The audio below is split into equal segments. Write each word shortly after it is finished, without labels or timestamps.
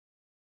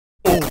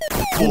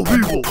What?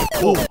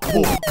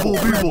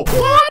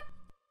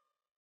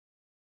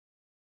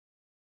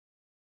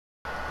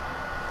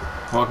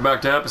 Welcome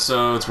back to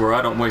episodes where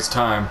I don't waste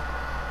time.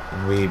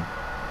 And we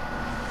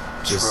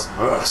just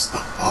traverse the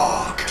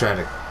fog. try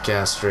to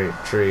castrate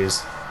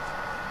trees.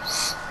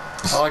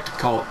 I like to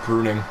call it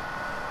pruning.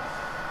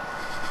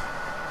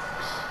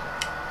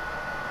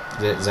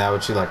 Is that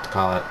what you like to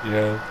call it?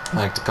 Yeah. I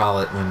like to call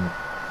it when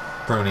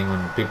pruning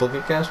when people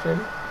get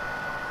castrated.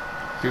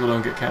 People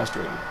don't get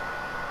castrated.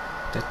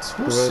 That's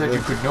Who where said the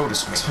you could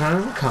notice me?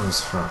 term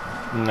comes from.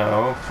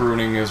 No,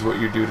 pruning is what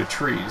you do to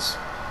trees.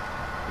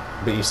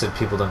 But you said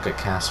people don't get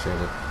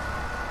castrated.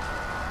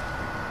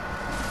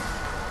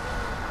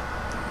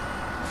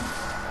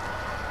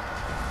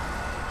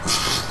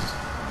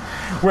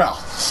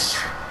 Well,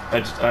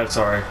 I'm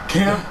sorry.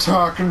 can't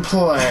talk and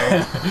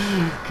play.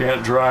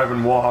 Can't drive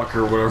and walk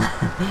or whatever.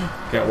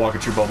 Can't walk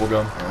and chew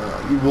bubblegum.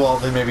 Well,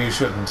 then maybe you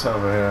shouldn't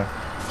over here.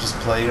 Just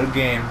play your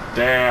game.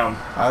 Damn.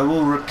 I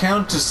will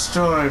recount a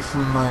story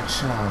from my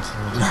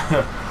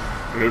childhood.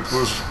 It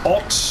was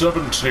Ot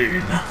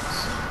 17.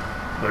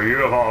 The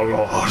year of our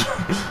Lord.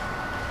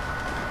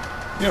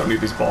 You don't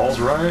need these balls,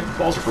 right?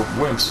 Balls are for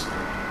wimps.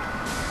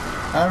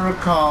 I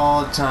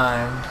recall a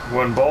time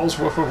When balls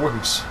were for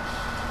wimps.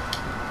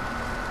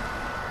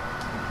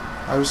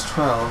 I was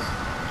 12.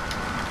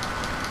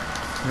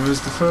 It was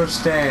the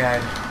first day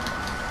I'd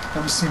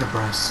ever seen a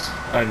breast.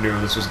 I knew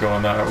this was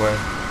going that way.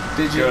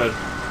 Did you?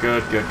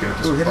 Good.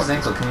 Just Ooh, hit his fuck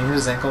ankle. this. Can you hit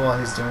his ankle while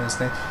he's doing his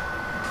thing?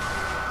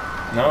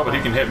 No, but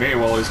he can hit me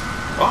while he's...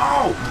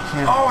 Oh!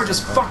 can't Oh, I hit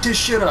just his fucked his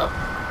shit up.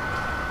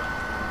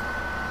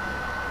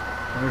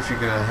 I wonder if you're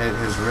gonna hit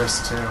his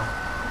wrist too.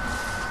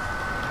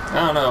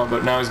 I don't know,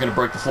 but now he's gonna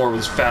break the floor with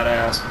his fat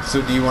ass.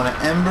 So do you want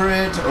to ember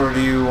it, or do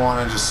you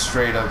want to just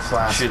straight up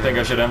flask Do you it? think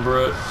I should ember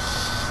it?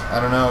 I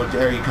don't know.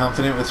 Are you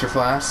confident with your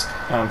flask?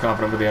 I'm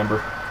confident with the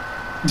ember.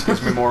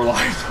 Gives me more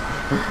life.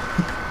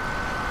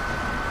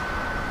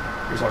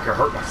 He's like, you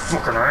hurt my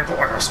fucking ankle,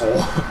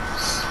 asshole.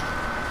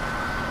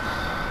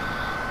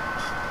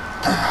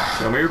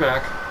 Show me your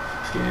back.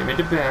 Give me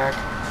the back.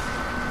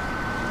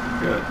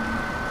 Good.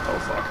 Oh,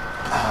 fuck.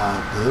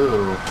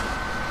 Boo.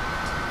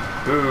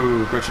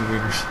 Boo, Gretchen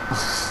Wieners.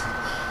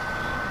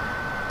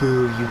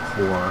 Boo, you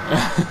whore.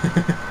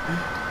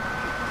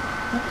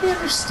 Nobody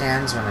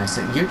understands when I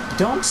say, you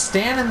don't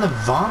stand in the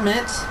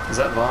vomit. Is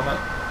that vomit?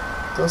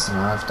 Close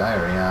enough.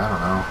 Diarrhea, I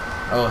don't know.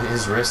 Oh,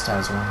 his wrist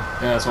has one.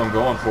 Yeah, that's what I'm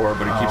going for,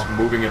 but he keeps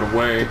moving it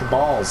away. Get the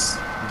balls.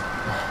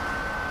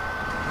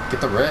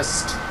 Get the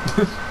wrist.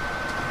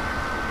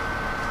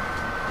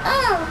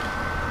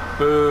 Ow!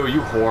 Boo,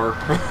 you whore.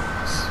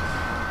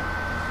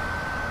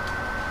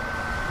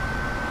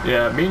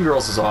 Yeah, Mean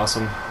Girls is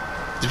awesome.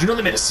 Did you know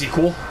they made a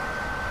sequel?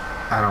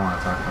 I don't want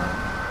to talk about it.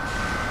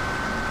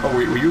 Oh,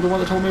 were you the one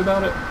that told me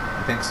about it?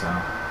 I think so.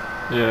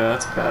 Yeah,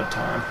 that's a bad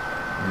time.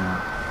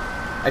 Yeah.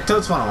 I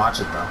totes want to watch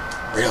it though.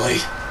 Really?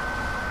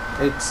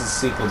 It's a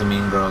sequel to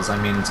Mean Girls. I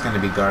mean, it's going to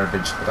be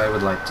garbage, but I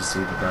would like to see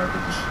the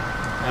garbage.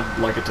 I'd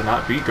like it to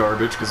not be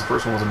garbage, because the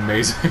first one was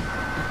amazing.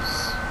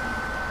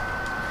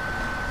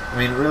 I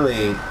mean,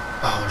 really,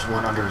 Oh, there's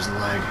one under his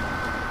leg.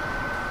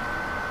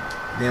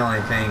 the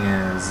only thing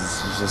is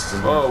it's just...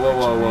 Whoa.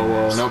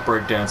 No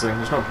breakdancing.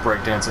 There's no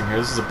breakdancing here.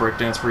 This is a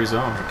breakdance-free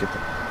zone.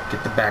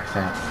 Get the back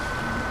fat.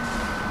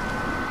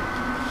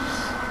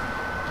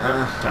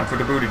 Time for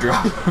the booty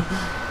drop.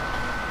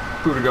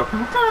 Booty go.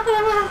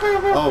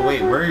 Oh,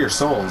 wait, where are your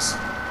souls?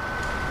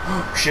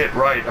 Shit,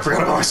 right. I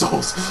forgot about my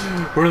souls.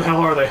 Where the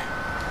hell are they?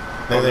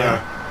 They're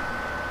there.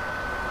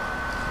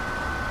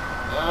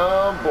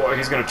 Oh boy,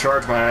 he's gonna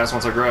charge my ass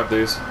once I grab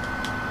these.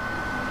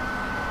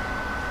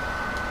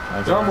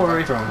 Don't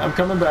worry, I'm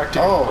coming back to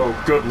you. Oh.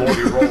 Oh, good lord,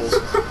 he rolls.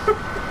 Get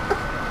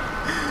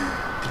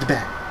the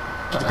back.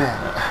 Get the back.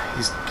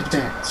 Get the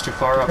back. It's too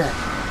far up.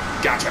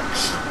 Back. Gotcha.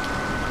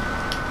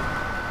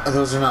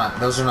 Those are not.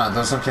 Those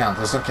don't count.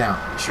 Those don't count.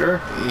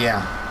 Sure?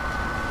 Yeah.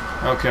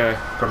 Okay.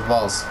 Go to the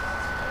balls.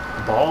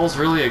 Balls,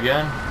 really,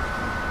 again?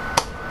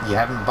 You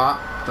haven't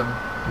bopped them.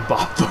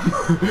 Bop them.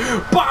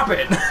 Bop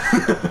it!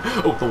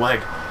 Oh, the leg.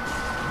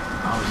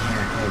 Oh,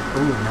 yeah. Hey.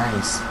 Ooh,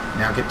 nice.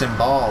 Now get them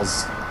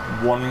balls.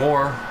 One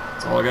more.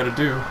 That's all I gotta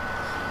do.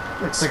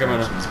 I think I'm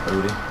gonna- his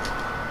booty.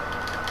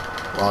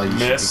 Well, you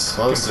Miss should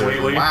be closer.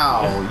 completely.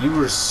 Wow, you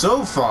were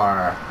so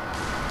far.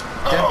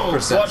 Depth Oh, butt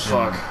perception.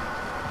 fuck.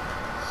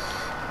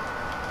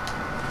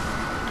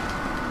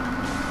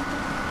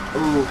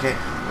 Ooh, okay.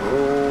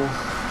 Oh.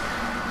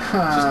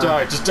 Just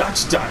die.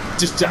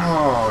 Just die.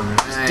 Oh,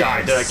 nice. Just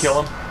die. Did I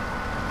kill him?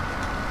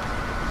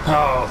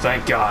 Oh,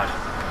 thank God.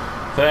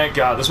 Thank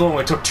God. This one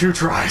only took 2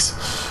 tries.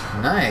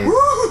 Nice.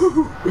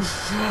 Woo!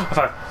 High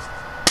five.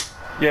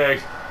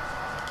 Yay.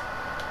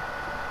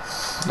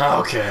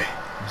 Okay.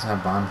 There's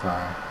that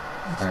bonfire.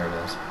 There it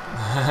is.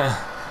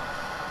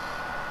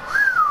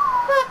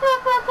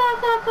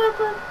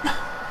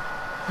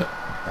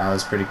 That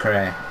was pretty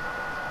cray.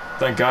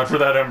 Thank God for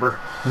that ember.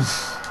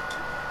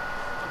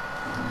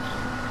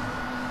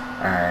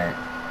 Alright,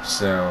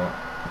 so...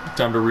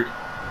 Time to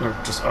or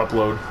just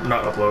upload.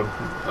 Not upload.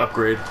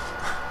 Upgrade.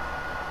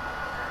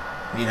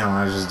 You don't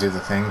want to just do the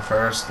thing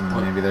first, and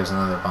then maybe there's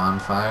another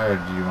bonfire, or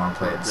do you want to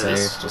play it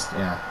safe? Just,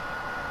 yeah.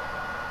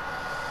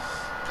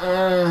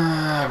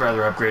 I'd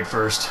rather upgrade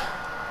first.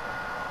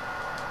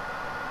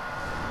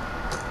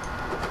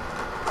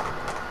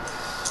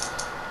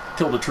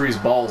 Killed a tree's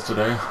balls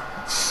today.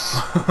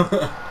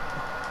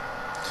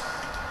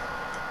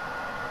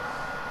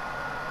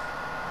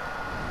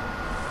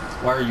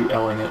 Why are you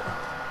L-ing it?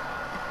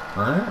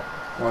 What?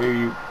 Why are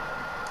you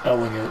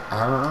L-ing it?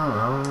 I don't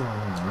know.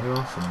 What do you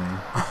want from me?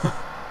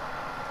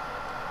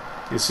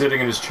 He's sitting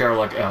in his chair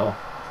like L.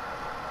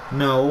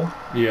 No.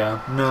 Yeah.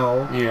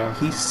 No. Yeah.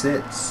 He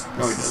sits.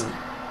 No, he doesn't.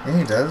 Yeah,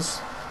 he does.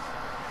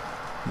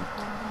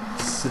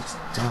 He sits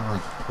down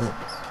like this.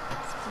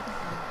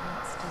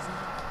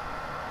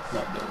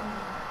 No, he doesn't.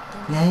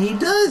 Yeah, he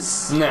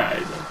does. Nah,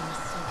 he doesn't.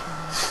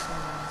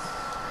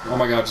 Oh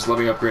my god, just let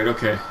me upgrade.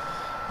 Okay.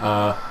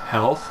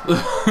 Health?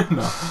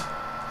 No.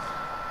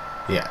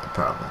 Yeah,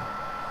 probably.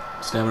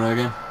 Stamina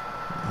again?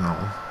 No.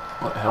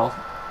 What, health?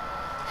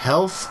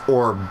 Health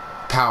or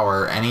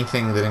power,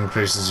 anything that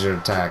increases your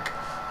attack.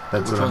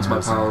 That's Which what one's I'm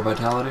my power?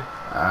 Vitality?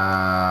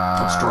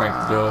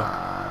 Strength, duh.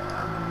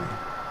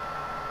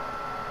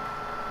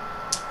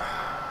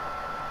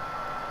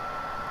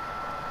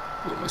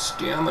 With my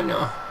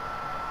stamina.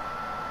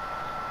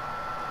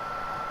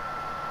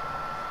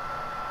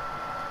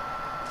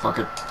 Fuck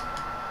it.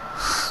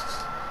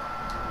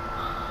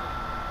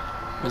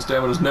 My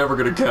stamina's never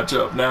gonna catch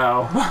up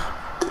now.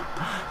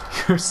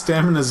 Your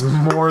stamina's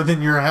more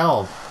than your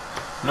health.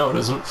 No, it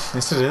isn't.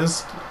 Yes, it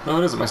is. No,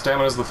 it isn't. My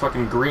stamina's the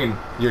fucking green.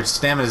 Your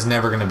stamina's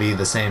never going to be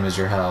the same as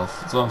your health.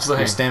 That's what I'm saying.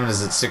 Your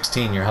stamina's at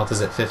 16, your health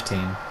is at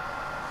 15.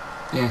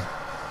 Yeah.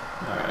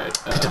 Alright.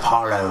 Pit of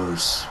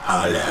hollows.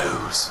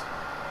 Hollows.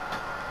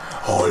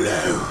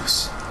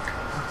 Hollows.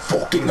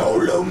 Fucking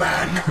hollow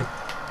man.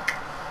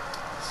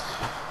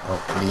 Oh,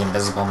 the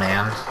Invisible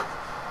Man.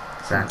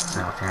 Is that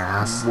what you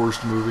asked?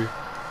 Worst movie.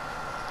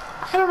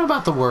 I don't know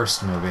about the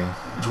worst movie.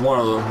 Which one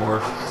of them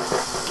were?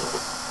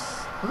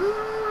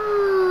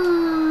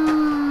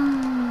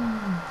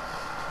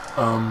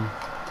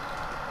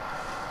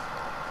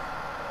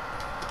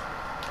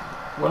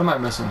 What am I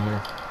missing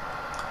here?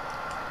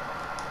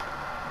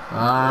 Was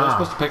I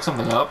supposed to pick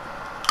something up?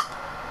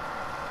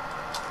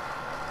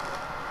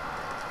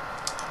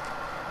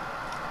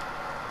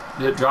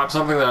 Did it drop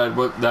something that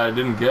I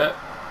didn't get?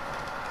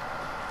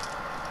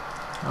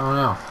 Oh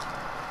no.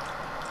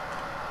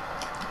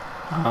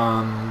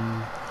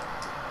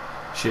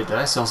 Shit, did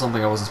I sell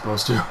something I wasn't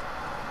supposed to? No.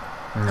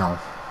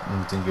 I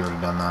don't think you would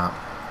have done that.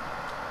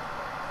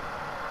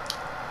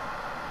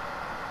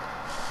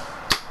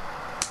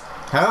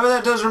 However,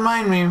 that does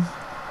remind me.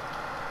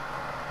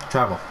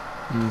 Travel.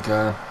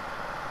 Okay.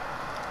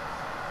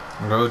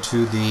 Go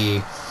to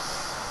the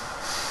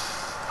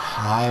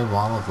High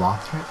Wall of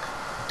Lothric.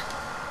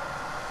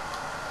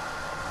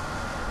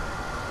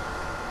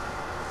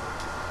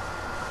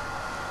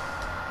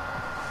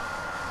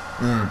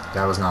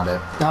 That was not it.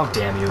 Oh,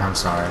 damn you. I'm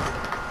sorry.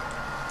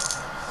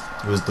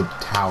 It was the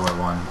tower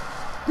one.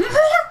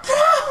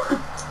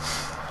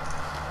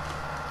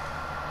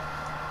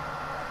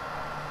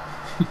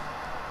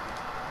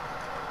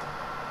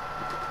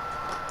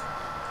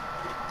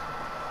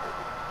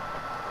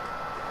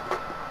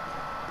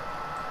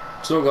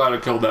 So glad I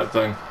killed that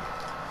thing.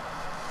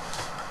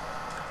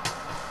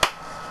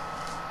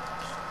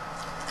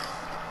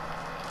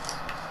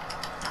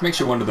 Makes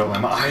you wonder though,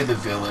 am I the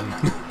villain?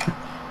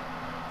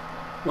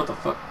 What the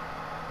fuck?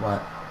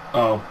 What?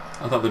 Oh,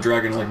 I thought the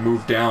dragon like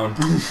moved down.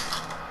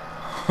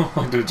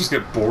 Did it just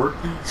get bored?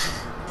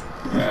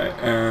 Alright,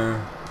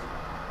 there?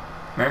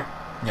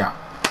 Yeah.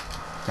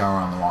 Tower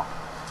on the wall.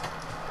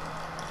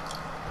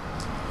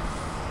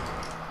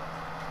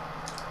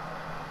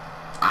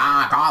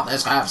 I got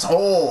this guy's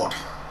sword.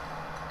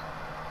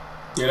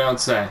 You don't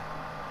say.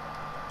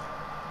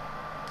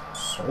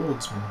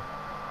 Swordsman.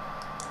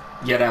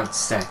 You don't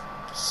say.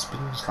 Spin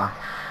slash.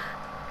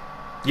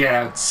 You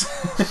don't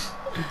say.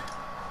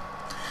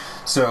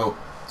 So,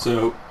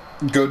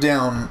 go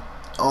down,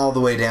 all the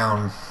way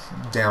down,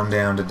 down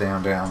to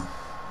down.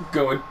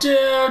 Going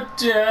down.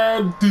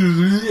 I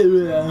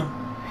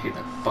hate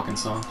that fucking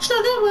song.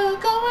 Sugar, we're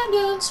going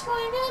down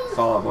swinging.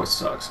 Fall Out Boy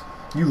sucks.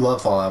 You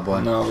love Fall Out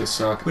Boy. No, they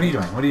suck. What are you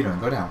doing?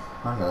 Go down.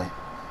 Not really.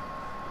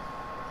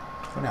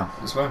 Go down.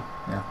 It's fine.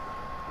 Yeah.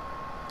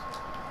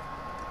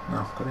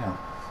 No, go down.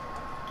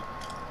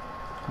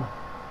 Come on.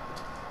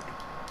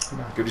 Go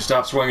down. Could you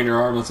stop swinging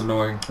your arm? That's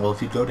annoying. Well,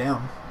 if you go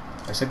down.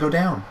 I said go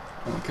down.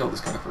 I'm gonna kill this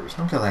guy first.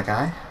 Don't kill that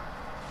guy.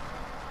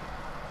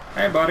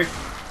 Hey, buddy.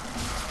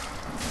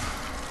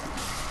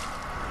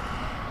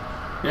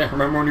 Yeah,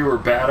 remember when you were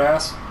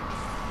badass?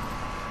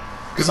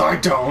 Cause I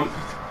don't.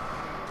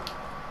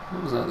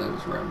 What was that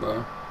was ran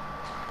by?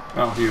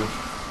 Oh, you.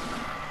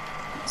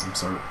 Some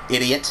sort of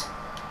idiot.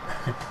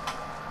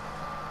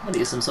 What are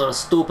you, some sort of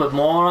stupid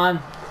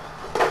moron?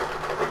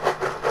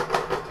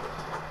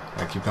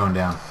 Alright, keep going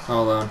down.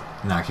 Hold on.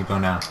 Nah, keep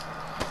going down.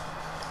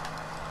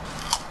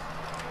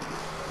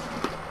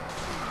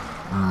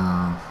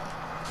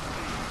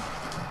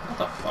 What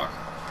the fuck?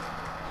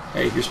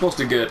 Hey, you're supposed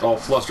to get all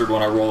flustered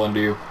when I roll into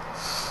you.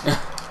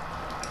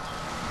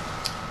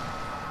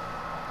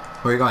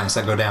 Where are you going? I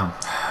said go down.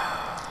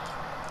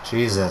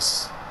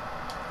 Jesus.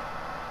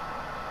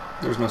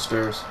 There's no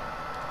stairs.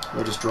 Do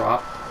I just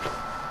drop?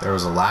 There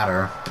was a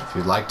ladder. If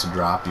you'd like to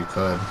drop, you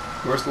could.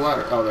 Where's the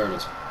ladder? Oh, there it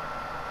is.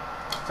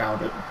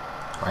 Found it.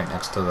 Right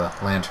next to the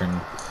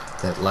lantern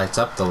that lights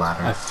up the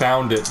ladder. I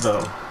found it,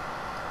 though.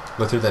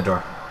 Go through that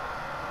door.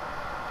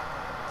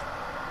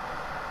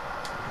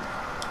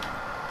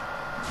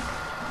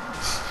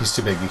 He's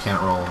too big. You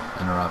can't roll.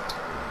 Interrupt.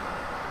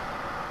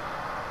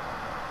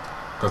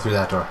 Go through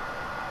that door.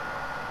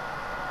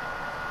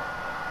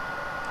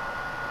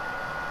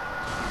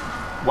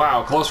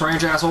 Wow, close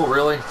range, asshole?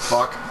 Really?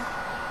 Fuck.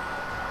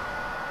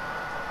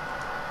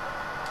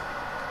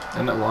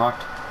 Isn't it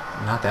locked?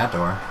 Not that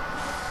door.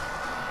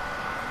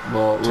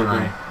 Well, it would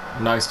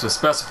be nice to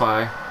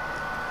specify.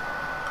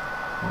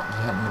 Well,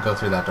 you had to go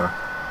through that door.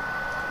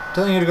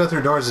 Telling you to go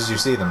through doors as you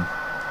see them.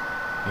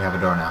 You have a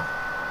door now.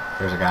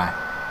 There's a guy.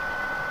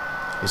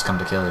 He's come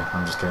to kill you.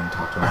 I'm just kidding.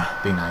 Talk to him.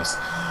 Be nice.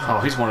 Oh,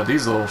 he's one of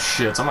these little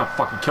shits. I'm gonna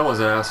fucking kill his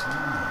ass.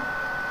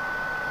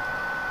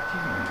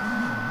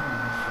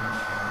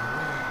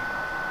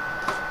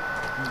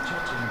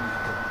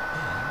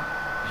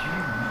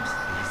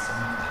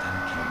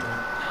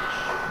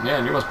 Yeah,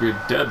 and you must be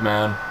a dead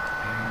man.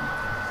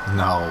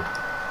 No.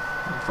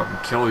 I'll fucking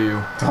kill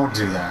you. Don't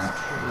do that.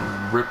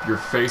 I'll rip your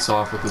face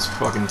off with this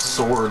fucking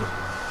sword.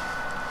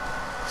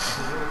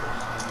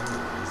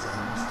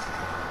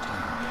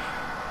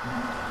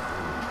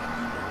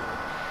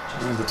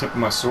 And the tip of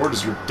my sword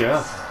is your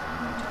death.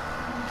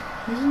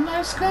 He's a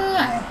nice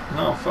guy.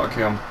 No, fuck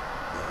him.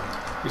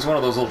 He's one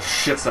of those little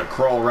shits that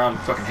crawl around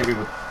and fucking hit me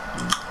with...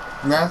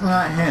 That's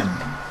not him.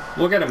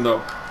 Look at him,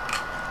 though.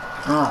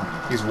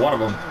 Oh. He's one of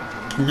them.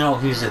 No,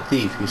 he's a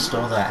thief. He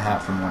stole that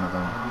hat from one of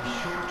them.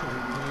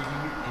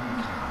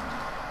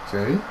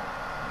 See?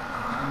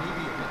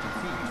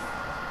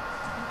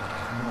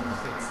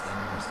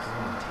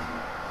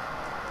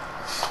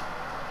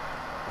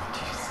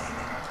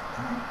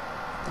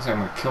 I think I'm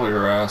gonna kill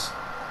your ass.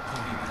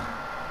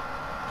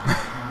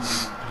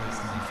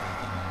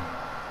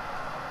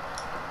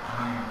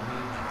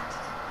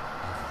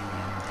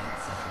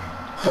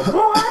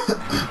 What?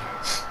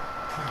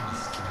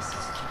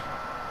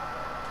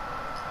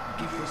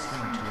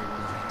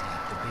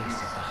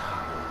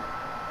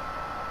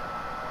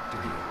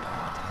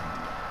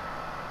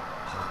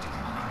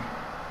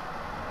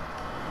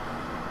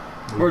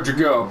 Where'd you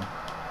go?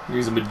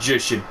 He's a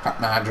magician.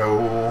 Nah,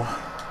 Joe.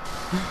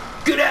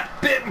 Good at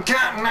bitten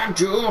cotton eye,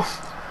 Joe.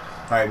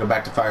 Alright, go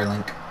back to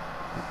Firelink.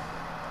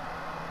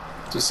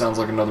 Just sounds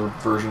like another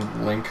version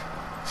of Link.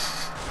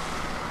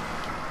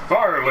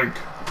 Firelink!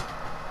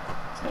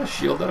 Is that a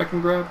shield that I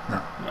can grab?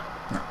 No. No.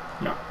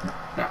 No. No.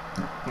 No.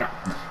 No. No.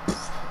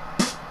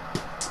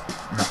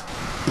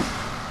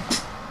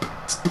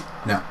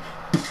 No.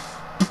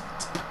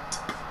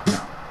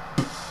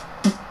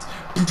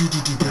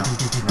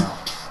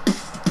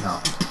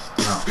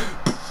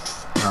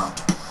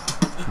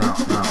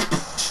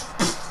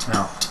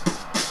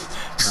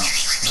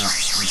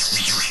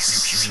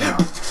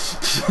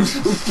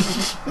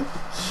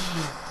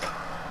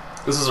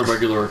 This is a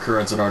regular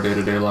occurrence in our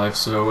day-to-day life,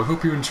 so I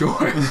hope you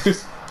enjoy.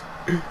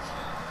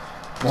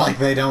 Like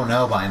they don't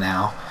know by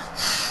now.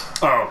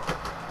 Oh,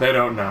 they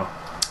don't know.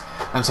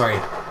 I'm sorry.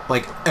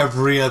 Like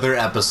every other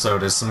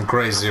episode is some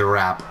crazy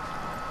rap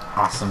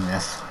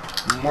awesomeness.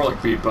 More like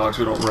beatbox,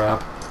 we don't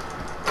rap.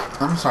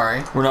 I'm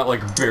sorry. We're not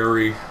like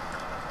Barry.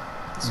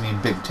 I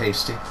mean, Big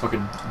Tasty.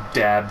 Fucking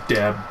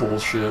dab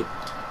bullshit.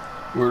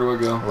 Where do I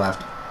go?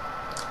 Left.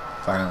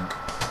 Firelink.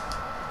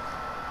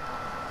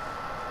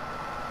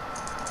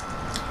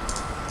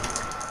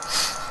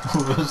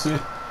 What was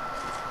it?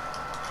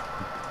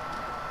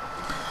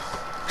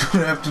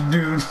 Good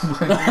afternoon,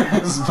 my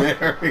name is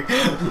Barry.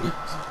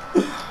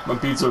 My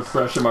beats are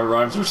fresh and my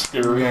rhymes are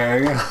scary.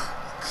 Yeah.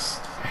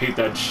 I hate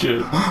that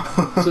shit.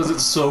 Says it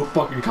so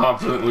fucking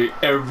confidently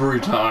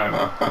every time.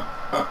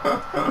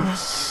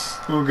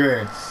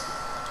 Okay.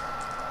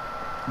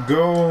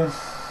 Go.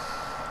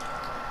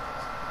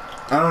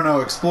 I don't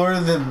know. Explore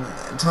the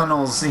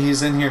tunnels.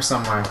 He's in here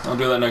somewhere. I'll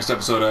do that next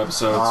episode of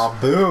episodes. Aw,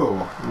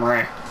 boo.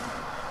 Meh.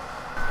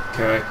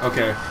 Okay,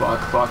 okay.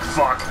 Fuck.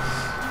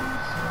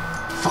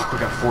 Fuck, we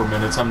got 4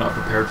 minutes. I'm not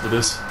prepared for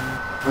this.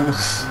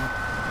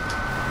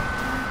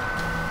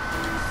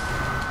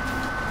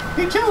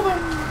 He killed him.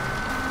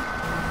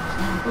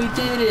 We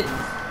did it.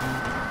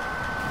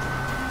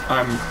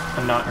 I'm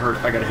not hurt.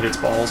 I gotta hit its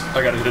balls. Yeah.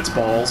 I gotta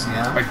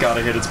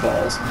hit its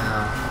balls.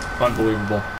 Yeah. Unbelievable.